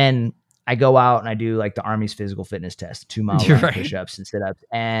 But then I go out and I do like the Army's physical fitness test, 2 mile run, Right. push-ups and sit-ups.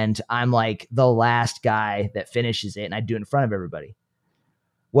 And I'm like the last guy that finishes it, and I do it in front of everybody.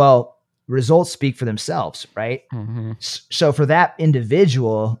 Well, results speak for themselves, right? Mhm. So for that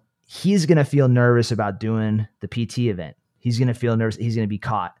individual, he's going to feel nervous about doing the PT event. He's going to feel nervous. He's going to be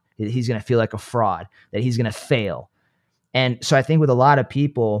caught. He's going to feel like a fraud, that he's going to fail. And so I think with a lot of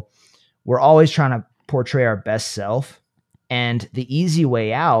people, we're always trying to portray our best self, and the easy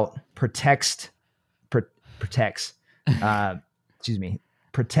way out protects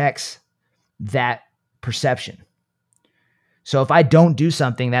that perception. So if I don't do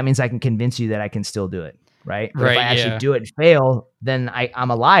something, that means I can convince you that I can still do it. Right. But if I actually do it and fail, then I'm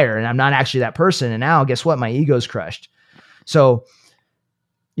a liar and I'm not actually that person. And now guess what? My ego's crushed. So,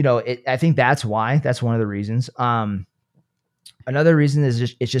 I think that's one of the reasons. Another reason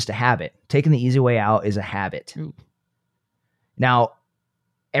is it's just a habit. Taking the easy way out is a habit. Ooh. Now,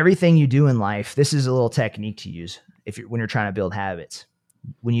 everything you do in life, this is a little technique to use when you're trying to build habits.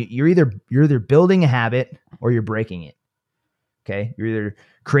 When you're either building a habit or you're breaking it. Okay, you're either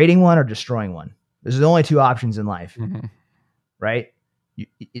creating one or destroying one. Those are the only 2 options in life, right? You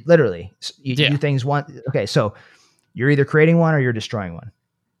literally do things one. Okay, so you're either creating one or you're destroying one.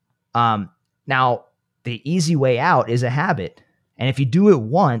 Now, the easy way out is a habit, and if you do it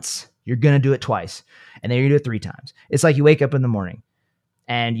once, you're gonna do it twice, and then you're gonna do it 3 times. It's like you wake up in the morning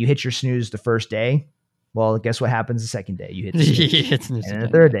and you hit your snooze the first day. Well, guess what happens the second day? You hit the snooze. And then the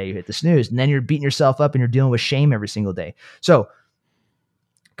third day, you hit the snooze. And then you're beating yourself up and you're dealing with shame every single day. So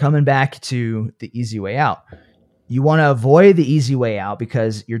coming back to the easy way out, you want to avoid the easy way out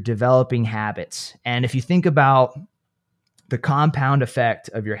because you're developing habits. And if you think about the compound effect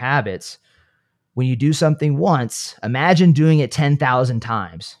of your habits, when you do something once, imagine doing it 10,000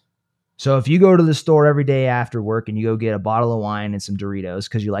 times. So if you go to the store every day after work and you go get a bottle of wine and some Doritos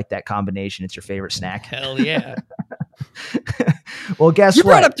because you like that combination, it's your favorite snack. Hell yeah. Well, guess what? You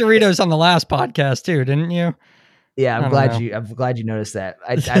brought up Doritos on the last podcast too, didn't you? Yeah, I'm glad you noticed that.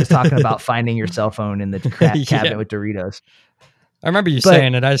 I was talking about finding your cell phone in the cabinet with Doritos. I remember you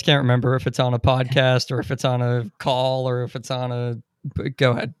saying it. I just can't remember if it's on a podcast or if it's on a call or if it's on a.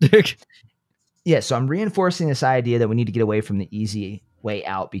 Go ahead. Yeah, so I'm reinforcing this idea that we need to get away from the easy way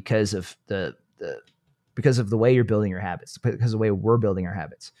out because of the way you're building your habits, because of the way we're building our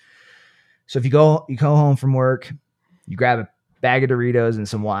habits. So if you go home from work, you grab a bag of Doritos and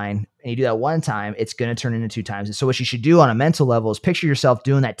some wine, and you do that one time, it's going to turn into 2 times. And so what you should do on a mental level is picture yourself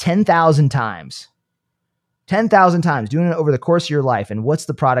doing that 10,000 times. 10,000 times, doing it over the course of your life. And what's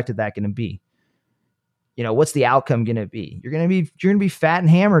the product of that going to be? What's the outcome going to be? You're going to be fat and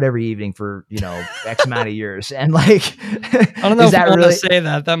hammered every evening for, X amount of years. And like, I don't know if I want to say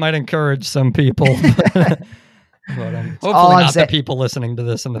that. That might encourage some people. But hopefully not the people listening to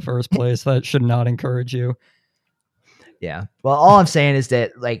this in the first place. That should not encourage you. Yeah. Well, all I'm saying is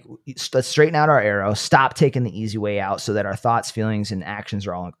that like, let's straighten out our arrow, stop taking the easy way out so that our thoughts, feelings, and actions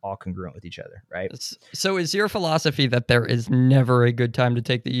are all congruent with each other. Right. So is your philosophy that there is never a good time to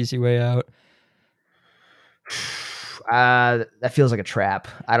take the easy way out? That feels like a trap.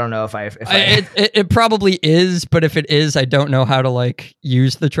 I don't know if it probably is, but if it is, I don't know how to like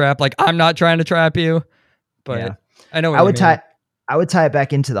use the trap. Like I'm not trying to trap you, but yeah. I know what I would tie it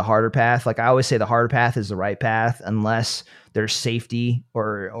back into the harder path. Like I always say, the harder path is the right path unless there's safety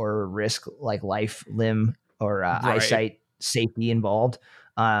or risk, like life, limb, or eyesight safety involved.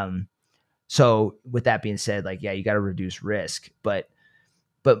 So with that being said, like, yeah, you got to reduce risk, but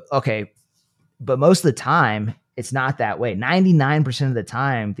okay. But most of the time, it's not that way. 99% of the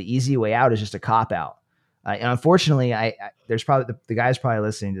time, the easy way out is just a cop out. And unfortunately, there's probably the guy's probably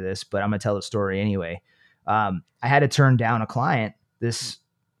listening to this, but I'm gonna tell the story anyway. I had to turn down a client this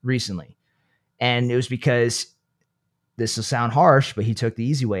recently, and it was because, this will sound harsh, but he took the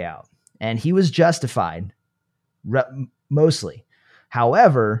easy way out, and he was justified, mostly.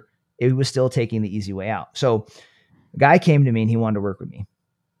 However, it was still taking the easy way out. So, a guy came to me and he wanted to work with me.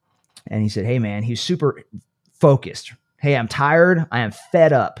 And he said, hey, man, he's super focused. Hey, I'm tired. I am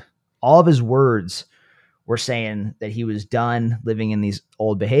fed up. All of his words were saying that he was done living in these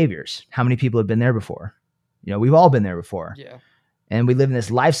old behaviors. How many people have been there before? We've all been there before. Yeah. And we live in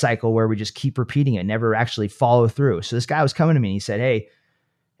this life cycle where we just keep repeating it, never actually follow through. So this guy was coming to me and he said, hey,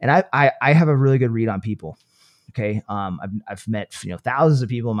 and I have a really good read on people. Okay. I've met, thousands of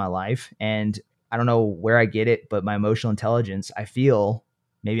people in my life, and I don't know where I get it, but my emotional intelligence, I feel,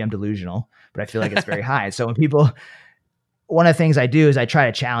 maybe I'm delusional, but I feel like it's very high. So one of the things I do is I try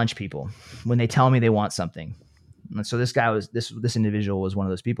to challenge people when they tell me they want something. And so this individual was one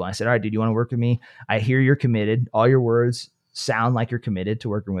of those people. I said, all right, dude, you want to work with me? I hear you're committed. All your words sound like you're committed to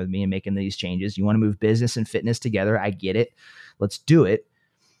working with me and making these changes. You want to move business and fitness together. I get it. Let's do it.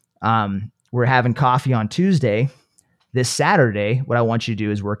 We're having coffee on Tuesday. This Saturday, what I want you to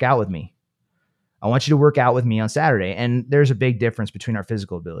do is work out with me. I want you to work out with me on Saturday. And there's a big difference between our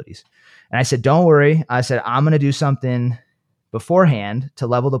physical abilities. And I said, don't worry. I said, I'm going to do something beforehand to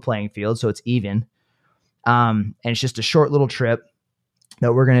level the playing field so it's even. And it's just a short little trip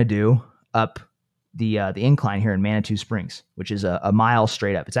that we're going to do up the incline here in Manitou Springs, which is a mile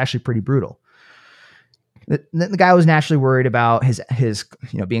straight up. It's actually pretty brutal. The guy was naturally worried about his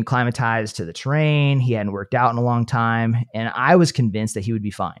being acclimatized to the terrain. He hadn't worked out in a long time. And I was convinced that he would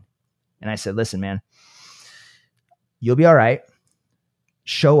be fine. And I said, listen, man, you'll be all right.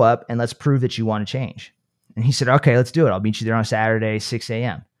 Show up and let's prove that you want to change. And he said, okay, let's do it. I'll meet you there on Saturday, 6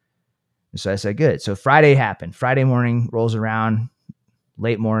 a.m. And so I said, good. So Friday happened. Friday morning rolls around,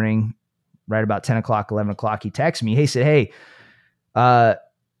 late morning, right about 10 o'clock, 11 o'clock. He texts me. He said, hey,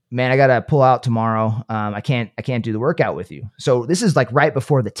 man, I got to pull out tomorrow. I can't do the workout with you. So this is like right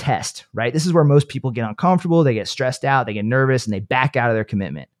before the test, right? This is where most people get uncomfortable. They get stressed out. They get nervous and they back out of their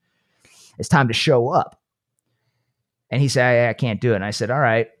commitment. It's time to show up. And he said, I can't do it. And I said, all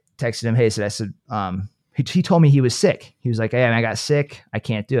right. Texted him. Hey, he told me he was sick. He was like, hey, I got sick. I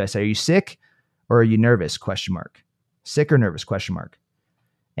can't do it. I said, are you sick or are you nervous? ? Sick or nervous ?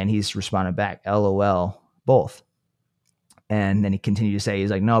 And he's responded back, LOL, both. And then he continued to say,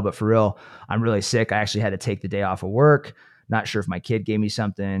 he's like, no, but for real, I'm really sick. I actually had to take the day off of work. Not sure if my kid gave me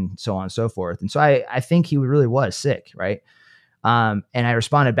something, so on and so forth. And so I think he really was sick, right? And I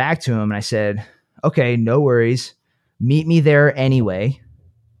responded back to him and I said, okay, no worries. Meet me there anyway,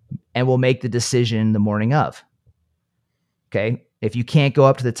 and we'll make the decision the morning of. Okay. If you can't go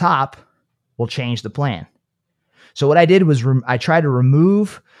up to the top, we'll change the plan. So what I did was I tried to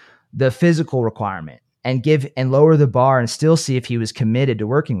remove the physical requirement and lower the bar and still see if he was committed to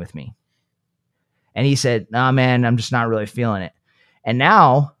working with me. And he said, nah, man, I'm just not really feeling it. And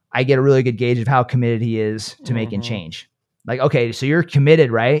now I get a really good gauge of how committed he is to making change. Like, okay, so you're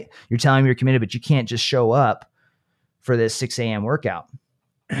committed, right? You're telling me you're committed, but you can't just show up for this 6 a.m. workout.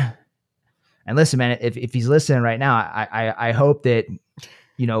 And listen, man, if he's listening right now, I hope that,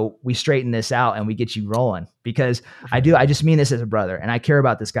 we straighten this out and we get you rolling, because I just mean this as a brother, and I care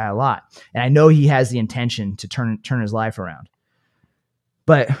about this guy a lot. And I know he has the intention to turn his life around.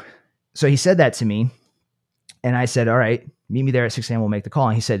 But so he said that to me, and I said, all right, meet me there at 6 a.m. We'll make the call.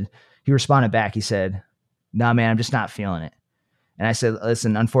 And he responded back. He said, nah, man, I'm just not feeling it. And I said,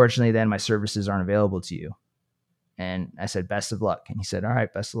 listen, unfortunately, then my services aren't available to you. And I said, best of luck. And he said, all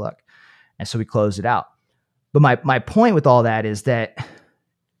right, best of luck. And so we closed it out. But my point with all that is that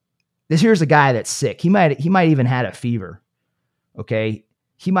here's a guy that's sick. He might even had a fever. Okay.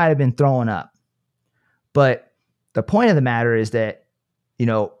 He might have been throwing up. But the point of the matter is that,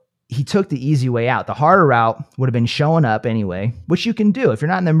 he took the easy way out. The harder route would have been showing up anyway, which you can do. If you're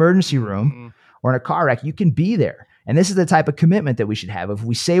not in the emergency room or in a car wreck, you can be there. And this is the type of commitment that we should have. If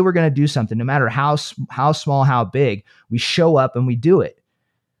we say we're going to do something, no matter how small, how big, we show up and we do it.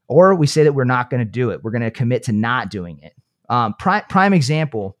 Or we say that we're not going to do it. We're going to commit to not doing it. Prime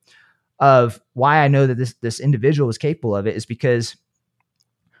example of why I know that this individual was capable of it is because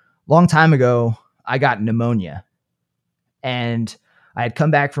a long time ago, I got pneumonia. And I had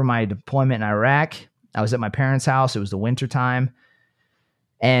come back from my deployment in Iraq. I was at my parents' house. It was the winter time.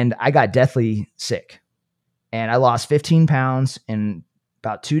 And I got deathly sick. And I lost 15 pounds in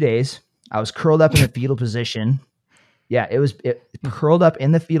about 2 days. I was curled up in the fetal position. Yeah, it curled up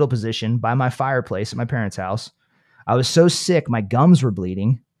in the fetal position by my fireplace at my parents' house. I was so sick, my gums were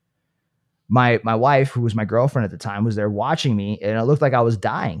bleeding. My wife, who was my girlfriend at the time, was there watching me, and it looked like I was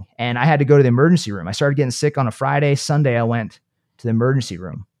dying. And I had to go to the emergency room. I started getting sick on a Friday. Sunday, I went to the emergency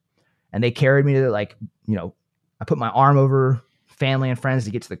room. And they carried me to I put my arm over family and friends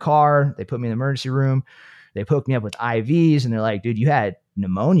to get to the car. They put me in the emergency room. They hooked me up with IVs, and they're like, dude, you had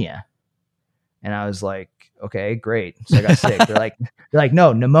pneumonia. And I was like, okay, great. So I got sick. They're like,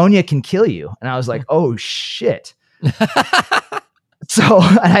 no, pneumonia can kill you. And I was like, oh shit. So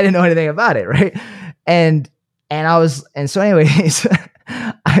I didn't know anything about it. Right. And so anyways,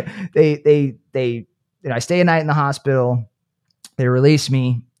 I stayed a night in the hospital. They released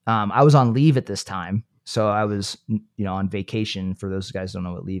me. I was on leave at this time. So I was, on vacation, for those guys who don't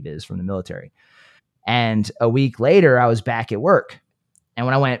know what leave is, from the military. And a week later, I was back at work. And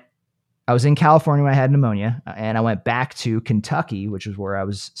I was in California when I had pneumonia, and I went back to Kentucky, which was where I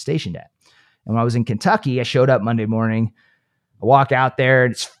was stationed at. And when I was in Kentucky, I showed up Monday morning. I walk out there,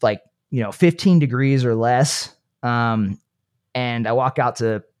 and it's like, 15 degrees or less. And I walk out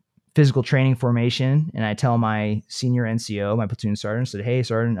to physical training formation, and I tell my senior NCO, my platoon sergeant, I said, "Hey,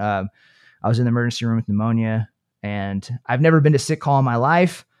 Sergeant, I was in the emergency room with pneumonia, and I've never been to sick call in my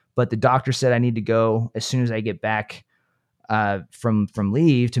life, but the doctor said I need to go as soon as I get back from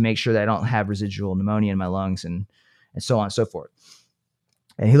leave to make sure that I don't have residual pneumonia in my lungs," and so on and so forth.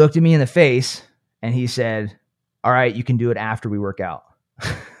 And he looked at me in the face and he said, "All right, you can do it after we work out."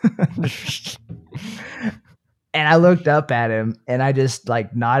 And I looked up at him and I just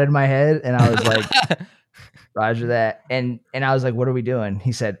like nodded my head and I was like, "Roger that." And I was like, "What are we doing?"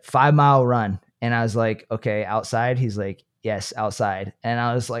 He said, 5-mile run. And I was like, "Okay, outside?" He's like, "Yes, outside." And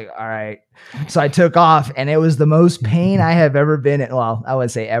I was like, "All right." So I took off, and it was the most pain I have ever been in. Well, I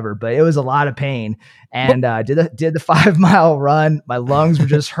wouldn't say ever, but it was a lot of pain. And did the 5-mile run. My lungs were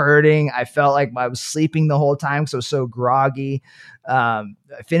just hurting. I felt like I was sleeping the whole time because I was so groggy. I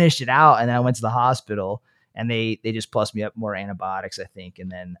finished it out, and then I went to the hospital, and they just plussed me up more antibiotics, I think. And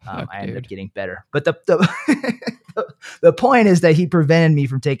then I ended up getting better. But the point is that he prevented me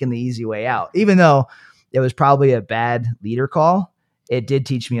from taking the easy way out, even though it was probably a bad leader call. It did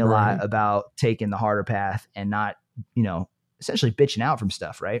teach me a lot about taking the harder path and not, essentially bitching out from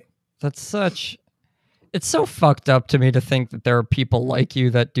stuff. Right. It's so fucked up to me to think that there are people like you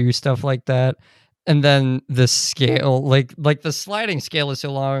that do stuff like that. And then the scale, like the sliding scale is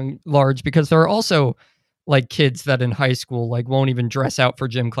so large because there are also like kids that in high school, like won't even dress out for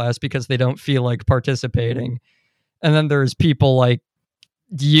gym class because they don't feel like participating. And then there's people like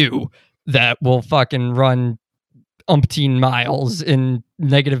you that will fucking run umpteen miles in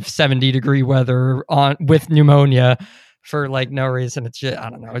negative 70-degree weather with pneumonia for like no reason. It's just, I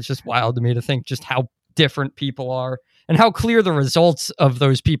don't know. It's just wild to me to think just how different people are and how clear the results of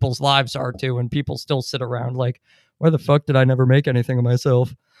those people's lives are too. And people still sit around like, why the fuck did I never make anything of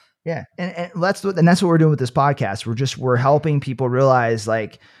myself? Yeah. And that's what we're doing with this podcast. We're helping people realize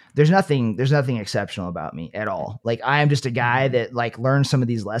like, there's nothing exceptional about me at all. Like I am just a guy that like learned some of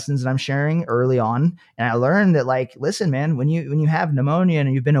these lessons that I'm sharing early on. And I learned that like, listen, man, when you have pneumonia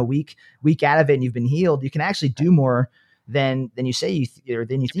and you've been a week out of it and you've been healed, you can actually do more than you say or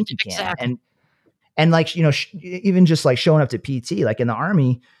than you think you can. Exactly. And like, even just like showing up to PT, like in the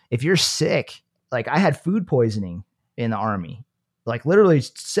Army, if you're sick, like I had food poisoning in the Army, like literally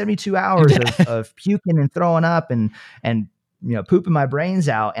 72 hours of puking and throwing up and pooping my brains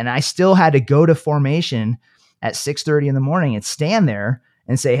out. And I still had to go to formation at 6:30 in the morning and stand there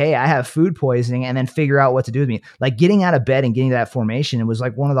and say, "Hey, I have food poisoning," and then figure out what to do with me. Like getting out of bed and getting to that formation, it was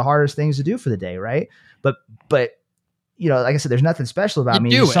like one of the hardest things to do for the day. Right. But like I said, there's nothing special about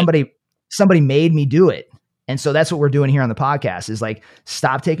me. Somebody made me do it. And so that's what we're doing here on the podcast is like,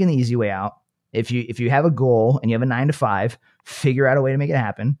 stop taking the easy way out. If you have a goal and you have a 9 to 5, figure out a way to make it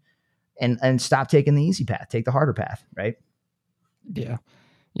happen and stop taking the easy path, take the harder path. Right. Yeah.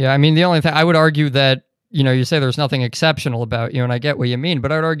 Yeah. I mean, the only thing I would argue that, you say there's nothing exceptional about you, and I get what you mean,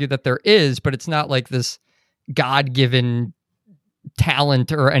 but I would argue that there is, but it's not like this God-given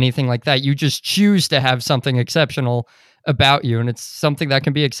talent or anything like that. You just choose to have something exceptional about you. And it's something that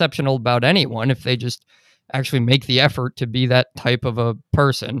can be exceptional about anyone if they just actually make the effort to be that type of a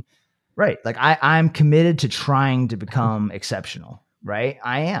person. Right. Like I'm committed to trying to become exceptional. Right.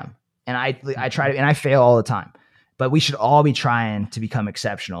 I am. And I try to, and I fail all the time. But we should all be trying to become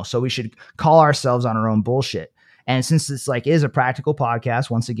exceptional. So we should call ourselves on our own bullshit. And since this like is a practical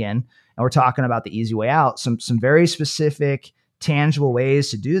podcast, once again, and we're talking about the easy way out, some very specific, tangible ways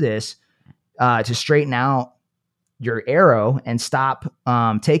to do this, to straighten out your arrow and stop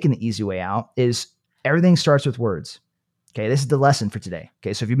taking the easy way out is everything starts with words. Okay, this is the lesson for today.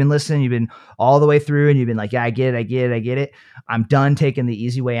 Okay, so if you've been listening, you've been all the way through and you've been like, yeah, I get it. I'm done taking the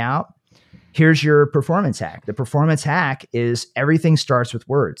easy way out. Here's your performance hack. The performance hack is everything starts with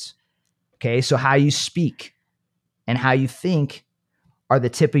words. Okay, so how you speak and how you think are the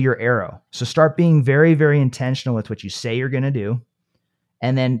tip of your arrow. So start being very, very intentional with what you say you're going to do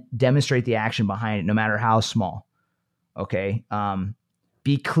and then demonstrate the action behind it, no matter how small. Okay,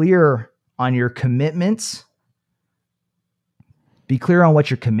 be clear on your commitments. Be clear on what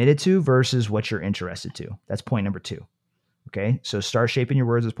you're committed to versus what you're interested to. That's point number 2. Okay, so start shaping your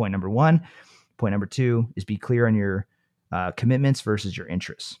words is point number 1. Point number 2 is be clear on your commitments versus your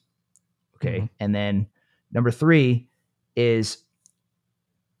interests. Okay, and then number 3 is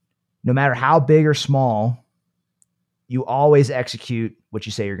no matter how big or small, you always execute what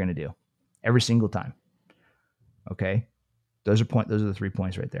you say you're going to do. every single time. Okay. Those are the 3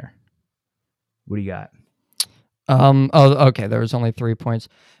 points right there. What do you got? Okay. There was only 3 points.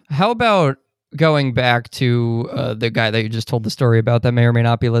 How about going back to the guy that you just told the story about that may or may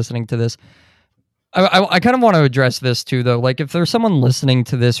not be listening to this? I kind of want to address this too, though. Like, if there's someone listening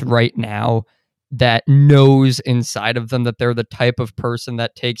to this right now that knows inside of them that they're the type of person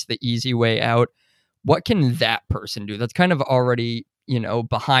that takes the easy way out, what can that person do? That's kind of already,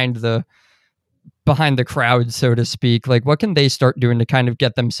 behind the crowd, so to speak. Like, what can they start doing to kind of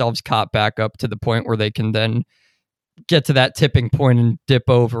get themselves caught back up to the point where they can then get to that tipping point and dip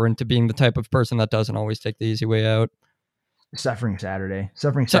over into being the type of person that doesn't always take the easy way out? Suffering Saturday.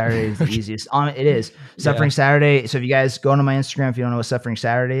 Suffering Saturday is the easiest. It is. Suffering Saturday. So if you guys go onto my Instagram, if you don't know what Suffering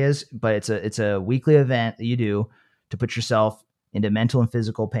Saturday is, but it's a weekly event that you do to put yourself into mental and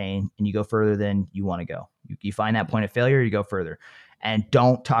physical pain, and you go further than you want to go. You find that point of failure, you go further. And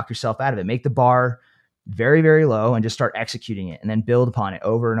don't talk yourself out of it. Make the bar very, very low and just start executing it, and then build upon it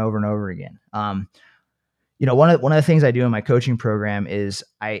over and over and over again. One of the things I do in my coaching program is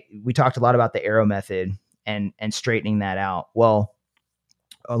we talked a lot about the arrow method and straightening that out. Well,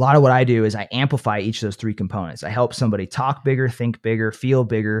 a lot of what I do is I amplify each of those 3 components. I help somebody talk bigger, think bigger, feel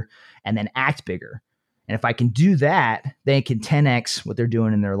bigger, and then act bigger. And if I can do that, they can 10x what they're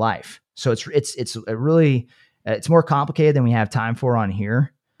doing in their life. So it's more complicated than we have time for on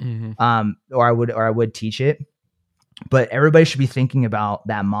here. Mm-hmm. Or I would teach it, but everybody should be thinking about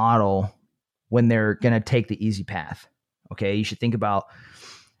that model when they're going to take the easy path. Okay. You should think about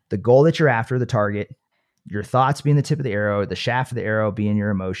the goal that you're after, the target, your thoughts being the tip of the arrow, the shaft of the arrow being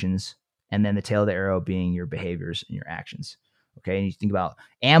your emotions, and then the tail of the arrow being your behaviors and your actions. Okay. And you think about,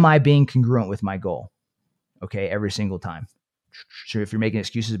 am I being congruent with my goal? Okay. Every single time. So if you're making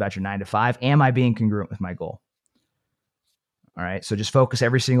excuses about your 9 to 5, am I being congruent with my goal? All right. So just focus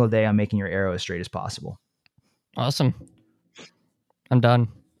every single day on making your arrow as straight as possible. Awesome. I'm done.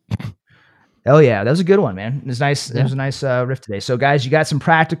 Oh yeah. That was a good one, man. It was nice. Yeah. It was a nice riff today. So guys, you got some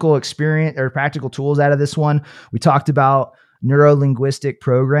practical experience or practical tools out of this one. We talked about neuro-linguistic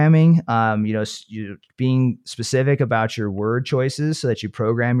programming, you being specific about your word choices so that you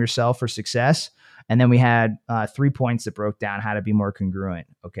program yourself for success. And then we had 3 points that broke down how to be more congruent.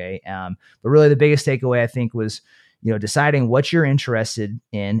 Okay. But really the biggest takeaway I think was, deciding what you're interested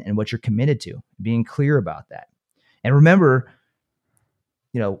in and what you're committed to, being clear about that. And remember,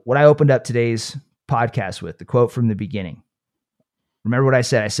 what I opened up today's podcast with, the quote from the beginning. Remember what I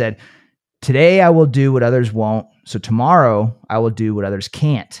said? I said, today I will do what others won't. So tomorrow I will do what others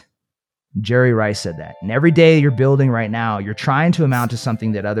can't. Jerry Rice said that. And every day you're building right now, you're trying to amount to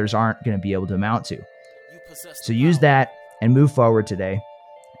something that others aren't going to be able to amount to. So use that and move forward today.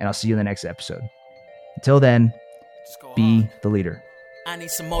 And I'll see you in the next episode. Until then, be the leader. I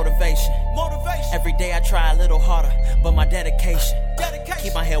need some motivation. Every day I try a little harder, but my dedication.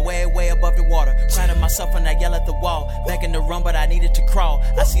 Keep my head way, way above the water. Cry to myself when I yell at the wall. Begging to run, but I needed to crawl.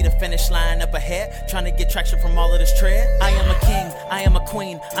 I see the finish line up ahead, trying to get traction from all of this tread. I am a king, I am a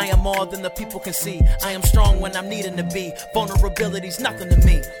queen. I am more than the people can see. I am strong when I'm needing to be. Vulnerability's nothing to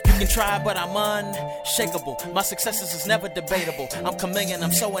me. You can try, but I'm unshakable. My successes is never debatable. I'm chameleon,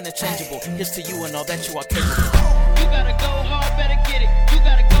 I'm so interchangeable. Here's to you and all that you are capable. You better go hard, better get it.